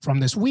from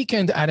this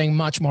weekend, adding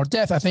much more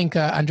depth. I think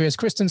Andreas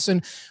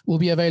Christensen will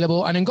be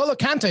available. And N'Golo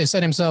Kante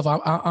said himself,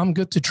 I'm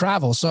good to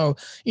travel. So,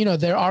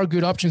 there are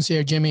good options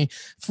here, Jimmy,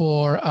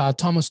 for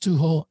Thomas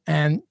Tuchel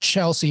and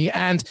Chelsea.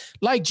 And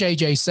like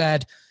JJ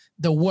said,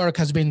 the work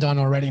has been done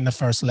already in the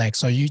first leg.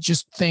 So you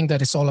just think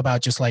that it's all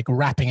about just like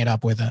wrapping it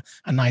up with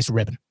a nice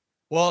ribbon.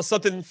 Well,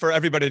 something for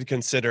everybody to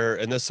consider,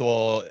 and this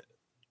will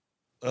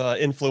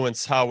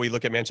influence how we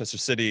look at Manchester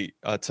City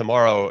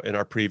tomorrow in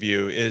our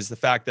preview, is the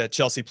fact that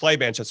Chelsea play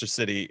Manchester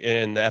City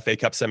in the FA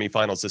Cup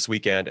semifinals this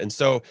weekend. And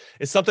so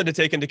it's something to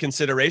take into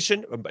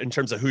consideration in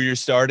terms of who you're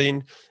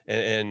starting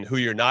and who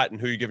you're not and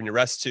who you're giving your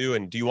rest to.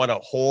 And do you want to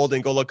hold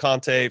N'Golo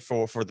Kante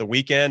for the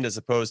weekend as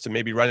opposed to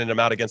maybe running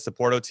him out against the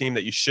Porto team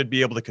that you should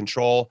be able to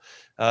control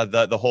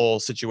the whole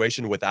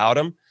situation without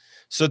him?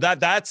 So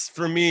that's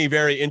for me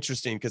very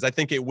interesting because I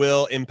think it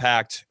will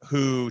impact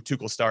who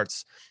Tuchel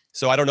starts.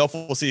 So I don't know if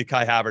we'll see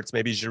Kai Havertz.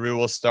 Maybe Giroud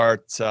will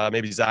start.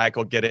 Maybe Ziyech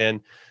will get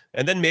in.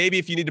 And then maybe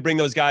if you need to bring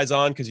those guys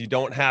on because you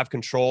don't have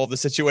control of the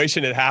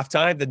situation at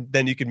halftime,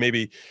 then you could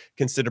maybe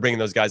consider bringing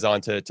those guys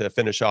on to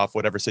finish off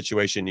whatever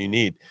situation you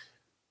need.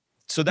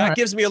 So that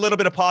gives me a little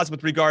bit of pause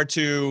with regard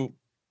to,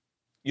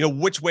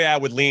 which way I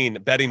would lean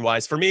betting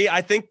wise. For me,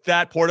 I think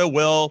that Porto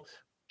will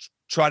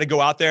try to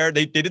go out there.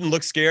 They didn't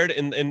look scared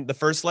in the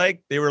first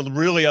leg. They were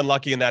really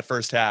unlucky in that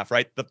first half,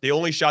 right? The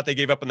only shot they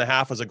gave up in the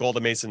half was a goal to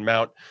Mason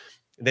Mount.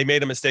 They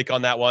made a mistake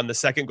on that one. The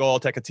second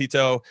goal,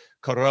 Tecatito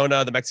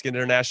Corona, the Mexican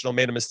international,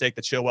 made a mistake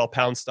that Chilwell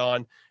pounced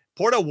on.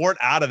 Porto weren't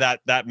out of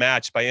that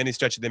match by any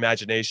stretch of the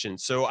imagination.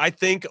 So I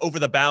think over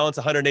the balance,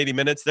 180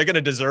 minutes, they're going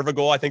to deserve a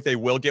goal. I think they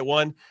will get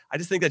one. I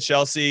just think that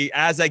Chelsea,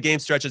 as that game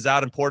stretches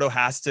out and Porto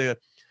has to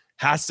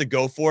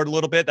go for it a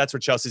little bit, that's where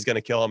Chelsea's going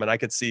to kill them. And I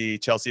could see a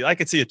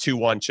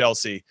 2-1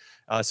 Chelsea.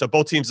 So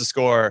both teams to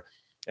score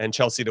and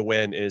Chelsea to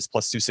win is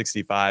plus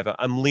 265.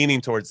 I'm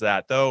leaning towards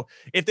that. Though,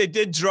 if they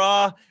did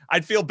draw,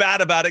 I'd feel bad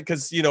about it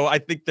because, I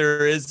think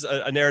there is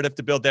a narrative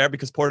to build there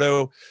because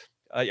Porto,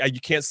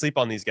 you can't sleep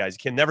on these guys.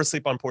 You can never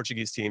sleep on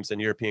Portuguese teams in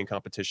European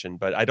competition,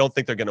 but I don't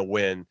think they're going to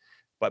win.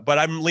 But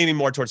I'm leaning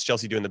more towards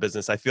Chelsea doing the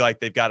business. I feel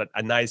like they've got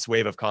a nice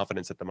wave of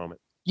confidence at the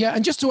moment. Yeah,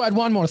 and just to add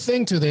one more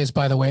thing to this,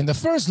 by the way, in the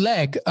first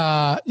leg,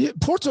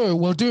 Porto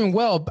were doing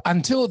well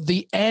until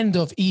the end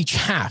of each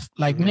half.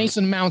 Like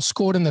Mason Mount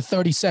scored in the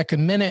 32nd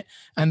minute,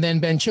 and then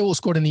Ben Chilwell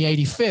scored in the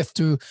 85th,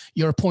 to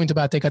your point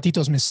about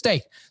Tecatito's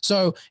mistake.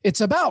 So it's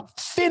about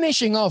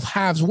finishing off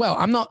halves well.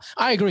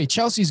 I agree,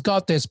 Chelsea's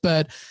got this,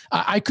 but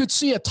I could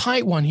see a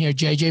tight one here,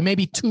 JJ.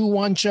 Maybe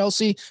 2-1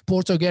 Chelsea,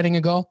 Porto getting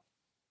a goal.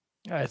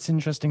 It's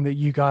interesting that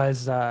you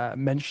guys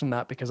mentioned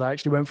that because I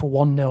actually went for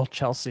 1-0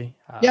 Chelsea.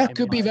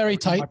 Could be very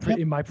tight.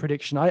 In my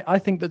prediction, I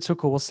think that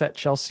Tuchel will set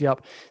Chelsea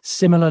up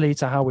similarly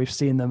to how we've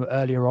seen them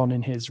earlier on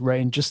in his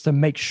reign, just to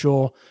make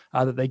sure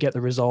that they get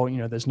the result.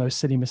 There's no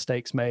silly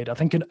mistakes made. I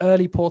think an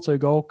early Porto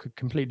goal could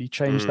completely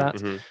change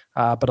that,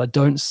 but I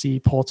don't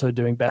see Porto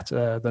doing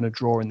better than a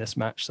draw in this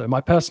match. So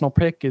my personal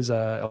pick is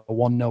a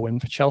 1-0 win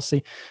for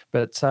Chelsea.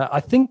 But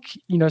I think,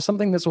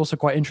 something that's also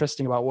quite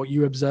interesting about what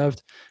you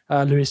observed,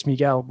 Luis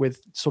Miguel, with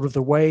sort of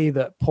the way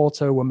that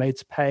Porto were made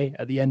to pay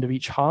at the end of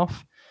each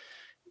half,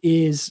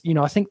 is,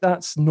 I think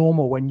that's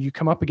normal when you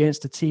come up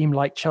against a team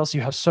like Chelsea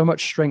who have so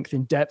much strength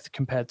in depth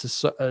compared to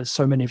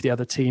so many of the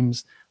other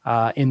teams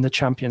in the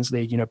Champions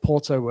League.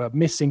 Porto were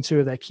missing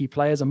 2 of their key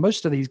players, and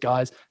most of these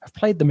guys have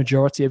played the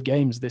majority of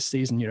games this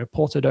season.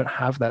 Porto don't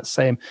have that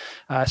same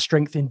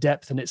strength in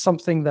depth, and it's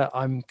something that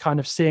I'm kind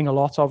of seeing a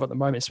lot of at the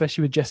moment,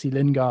 especially with Jesse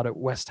Lingard at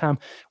West Ham.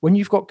 When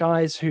you've got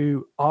guys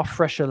who are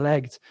fresher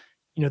legged,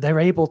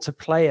 they're able to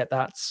play at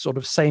that sort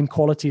of same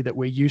quality that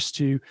we're used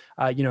to,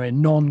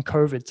 in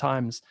non-COVID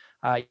times.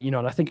 And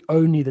I think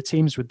only the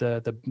teams with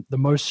the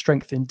most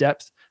strength in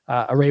depth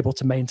are able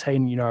to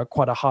maintain,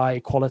 quite a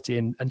high quality.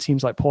 And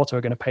teams like Porto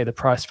are going to pay the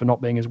price for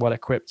not being as well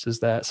equipped as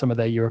some of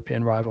their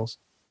European rivals.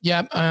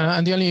 Yeah,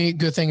 and the only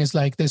good thing is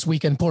like this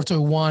weekend,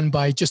 Porto won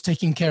by just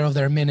taking care of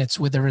their minutes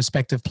with their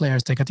respective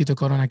players. Tecatito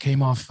Corona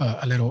came off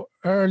a little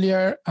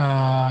earlier,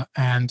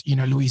 and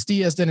Luis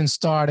Diaz didn't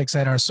start,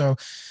 etc. So,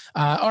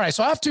 all right.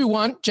 So I have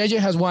 2-1. JJ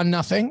has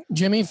 1-0.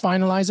 Jimmy,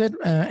 finalize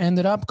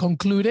it.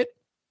 Conclude it.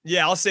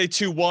 Yeah, I'll say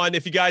 2-1.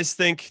 If you guys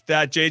think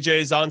that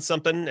JJ is on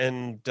something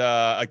and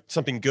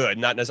something good,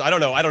 not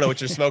necessarily, I don't know what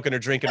you're smoking or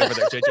drinking over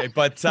there, JJ.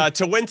 But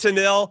to win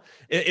 2-0,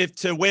 if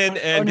to win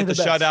and get the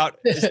shutout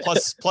is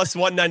plus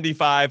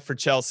 195 for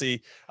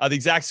Chelsea. The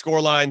exact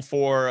score line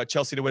for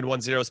Chelsea to win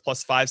 1-0 is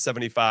plus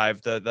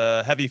 575.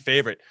 The heavy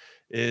favorite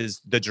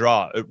is the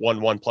draw at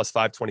 1-1 plus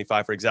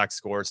 525 for exact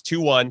scores.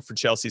 2-1 for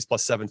Chelsea's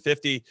plus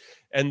 750.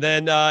 And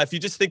then if you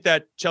just think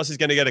that Chelsea's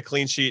going to get a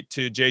clean sheet,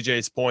 to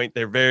JJ's point,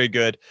 they're very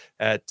good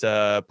at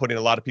putting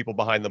a lot of people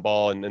behind the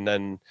ball and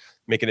then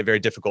making it very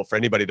difficult for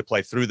anybody to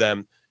play through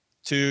them.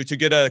 To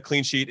get a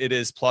clean sheet, it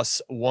is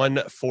plus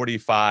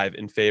 145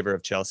 in favor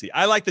of Chelsea.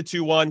 I like the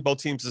 2-1, both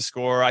teams to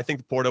score. I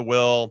think Porto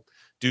will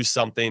do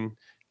something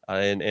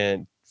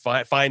and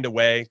find a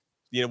way.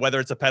 Whether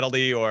it's a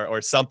penalty or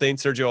something.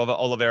 Sergio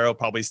Oliveira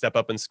probably step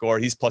up and score.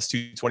 He's plus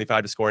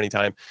 225 to score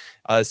anytime.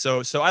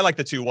 So I like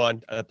the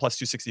 2-1, plus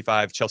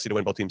 265, Chelsea to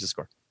win, both teams to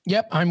score.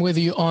 Yep, I'm with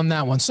you on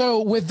that one.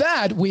 So with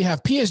that, we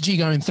have PSG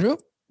going through.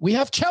 We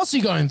have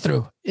Chelsea going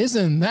through.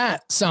 Isn't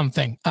that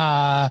something?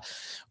 Thomas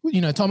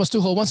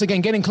Tuchel once again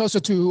getting closer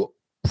to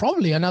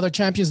probably another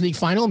Champions League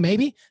final,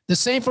 maybe. The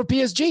same for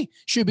PSG.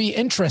 Should be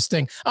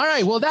interesting. All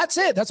right, well, that's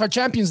it. That's our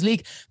Champions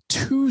League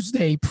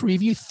Tuesday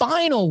preview.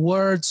 Final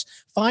words,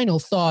 final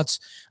thoughts.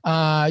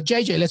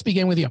 JJ, let's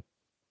begin with you.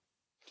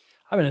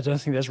 I mean, I don't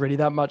think there's really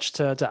that much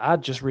to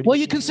add. Just really. Well,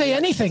 you can say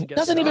anything.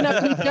 Doesn't even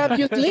have to be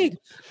Champions League.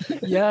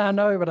 Yeah, I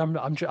know, but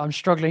I'm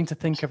struggling to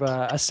think of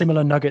a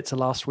similar nugget to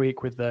last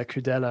week with the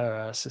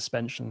Kudela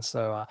suspension.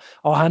 So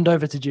I'll hand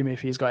over to Jimmy if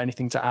he's got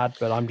anything to add.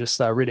 But I'm just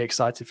really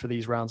excited for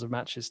these rounds of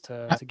matches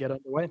to get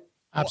underway.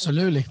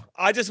 Absolutely.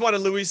 I just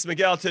wanted Luis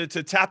Miguel to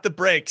tap the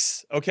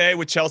brakes, okay,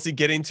 with Chelsea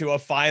getting to a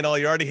final.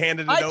 You already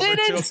handed it over to him. I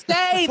didn't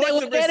say put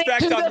some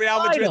respect on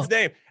Real Madrid's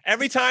name.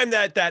 Every time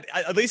that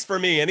at least for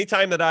me,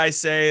 anytime that I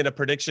say in a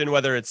prediction,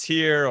 whether it's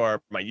here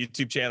or my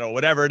YouTube channel,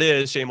 whatever it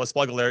is, shameless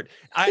plug alert,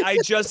 I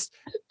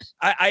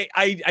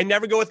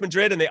never go with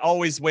Madrid and they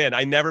always win.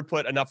 I never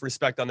put enough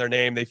respect on their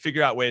name. They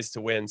figure out ways to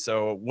win.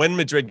 So when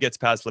Madrid gets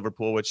past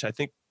Liverpool, which I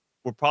think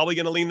we're probably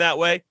going to lean that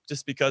way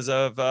just because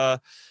of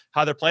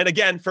how they're playing.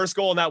 Again, first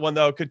goal in that one,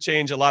 though, could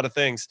change a lot of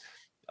things.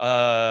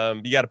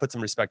 You got to put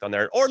some respect on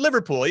there. Or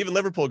Liverpool. Even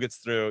Liverpool gets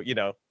through.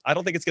 I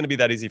don't think it's going to be be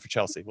that easy for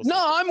Chelsea. No,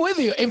 I'm with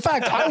you. In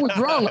fact, I was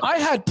wrong. I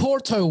had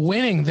Porto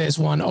winning this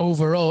one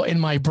overall in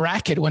my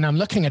bracket when I'm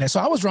looking at it. So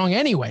I was wrong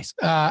anyways.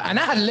 And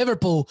I had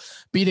Liverpool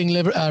beating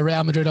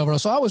Real Madrid overall.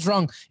 So I was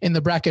wrong in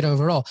the bracket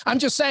overall. I'm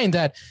just saying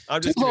that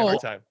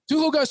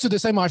Tuchel goes to the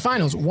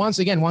semi-finals. Once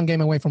again, one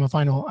game away from a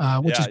final,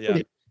 which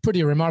is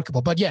pretty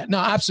remarkable. But yeah, no,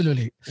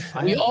 absolutely.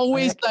 We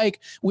always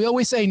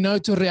say no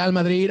to Real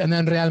Madrid, and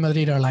then Real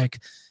Madrid are like,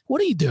 what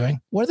are you doing?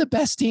 We're the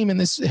best team in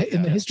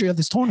the history of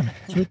this tournament.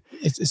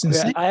 It's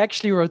insane. I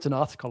actually wrote an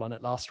article on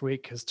it last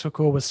week because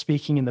Tuchel was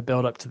speaking in the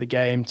build-up to the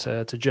game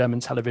to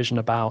German television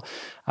about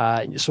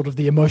sort of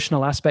the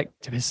emotional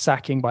aspect of his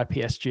sacking by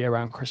PSG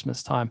around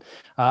Christmas time.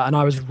 And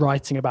I was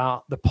writing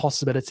about the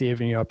possibility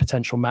of a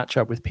potential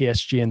matchup with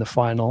PSG in the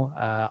final.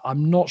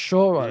 I'm not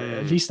sure.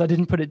 At least I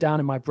didn't put it down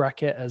in my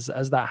bracket as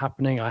that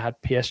happening. I had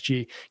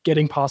PSG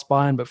getting past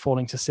Bayern but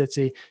falling to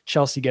City,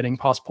 Chelsea getting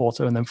past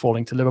Porto and then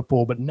falling to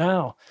Liverpool. But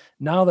now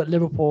that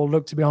Liverpool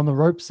look to be on the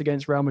ropes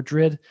against Real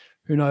Madrid,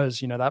 who knows?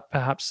 That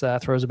perhaps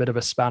throws a bit of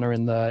a spanner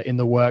in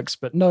the works.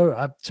 But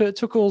no,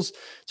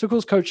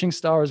 Tuchel's coaching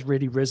star has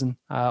really risen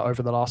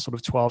over the last sort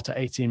of 12 to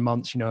 18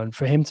 months. And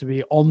for him to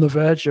be on the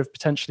verge of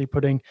potentially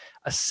putting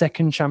a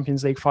second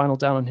Champions League final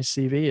down on his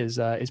CV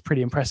is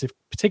pretty impressive,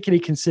 particularly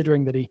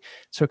considering that he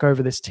took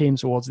over this team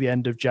towards the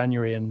end of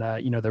January, and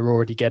they're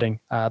already getting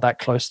that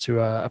close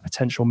to a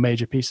potential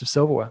major piece of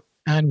silverware.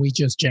 And we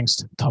just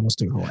jinxed Thomas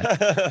Tuchel.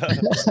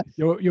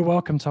 You're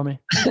welcome, Tommy.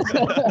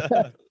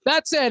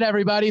 That's it,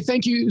 everybody.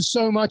 Thank you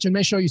so much. And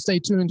make sure you stay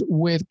tuned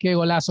with Que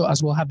Golazo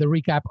as we'll have the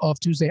recap of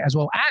Tuesday as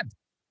well, and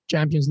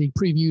Champions League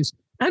previews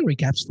and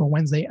recaps for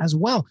Wednesday as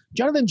well.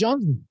 Jonathan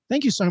Johnson,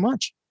 thank you so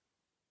much.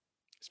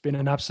 It's been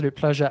an absolute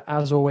pleasure,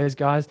 as always,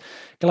 guys.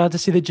 Glad to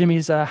see that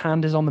Jimmy's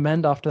hand is on the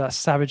mend after that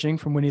savaging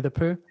from Winnie the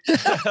Pooh.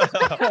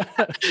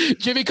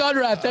 Jimmy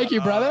Conrad, thank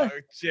you, brother.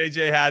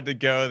 JJ had to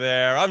go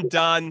there. I'm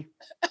done.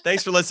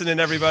 Thanks for listening,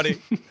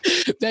 everybody.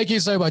 Thank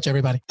you so much,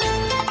 everybody.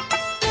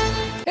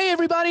 Hey,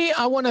 everybody.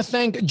 I want to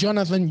thank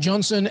Jonathan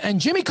Johnson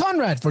and Jimmy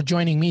Conrad for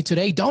joining me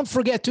today. Don't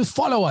forget to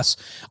follow us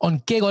on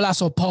Que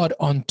Golazo Pod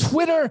on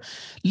Twitter.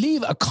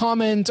 Leave a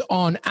comment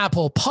on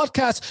Apple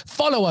Podcasts.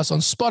 Follow us on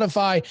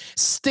Spotify,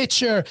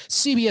 Stitcher,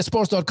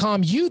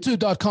 CBSSports.com,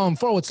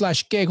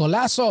 YouTube.com/Que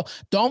Golazo.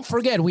 Don't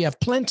forget, we have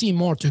plenty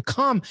more to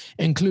come,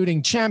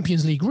 including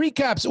Champions League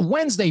recaps,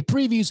 Wednesday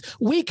previews,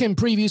 weekend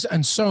previews,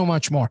 and so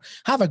much more.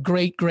 Have a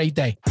great, great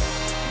day.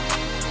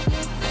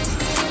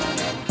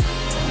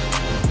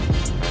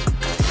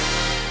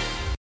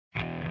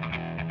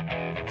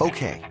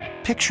 Okay,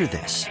 picture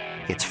this.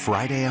 It's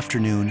Friday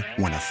afternoon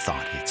when a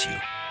thought hits you.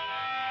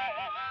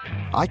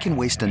 I can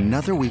waste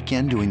another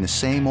weekend doing the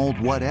same old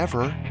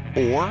whatever,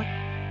 or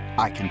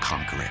I can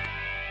conquer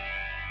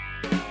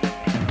it.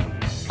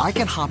 I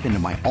can hop into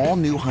my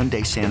all-new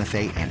Hyundai Santa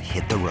Fe and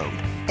hit the road.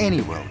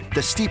 Any road.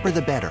 The steeper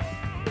the better.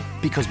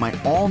 Because my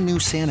all-new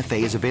Santa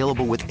Fe is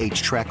available with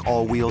H-Track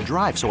all-wheel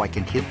drive, so I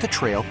can hit the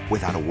trail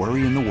without a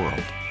worry in the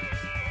world.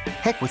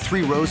 Heck, with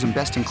 3 rows and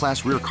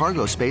best-in-class rear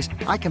cargo space,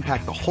 I can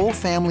pack the whole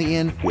family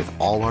in with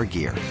all our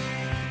gear.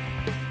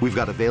 We've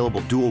got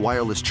available dual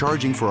wireless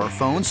charging for our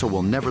phones, so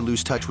we'll never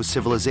lose touch with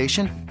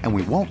civilization, and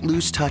we won't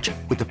lose touch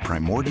with the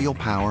primordial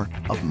power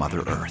of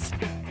Mother Earth.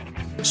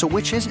 So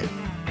which is it?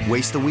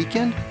 Waste the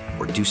weekend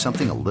or do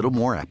something a little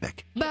more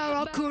epic?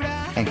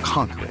 And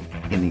conquer it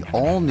in the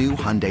all-new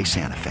Hyundai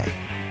Santa Fe.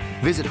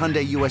 Visit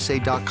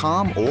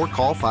HyundaiUSA.com or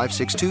call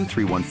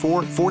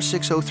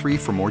 562-314-4603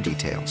 for more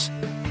details.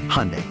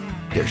 Hyundai,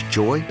 there's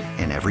joy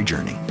in every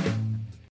journey.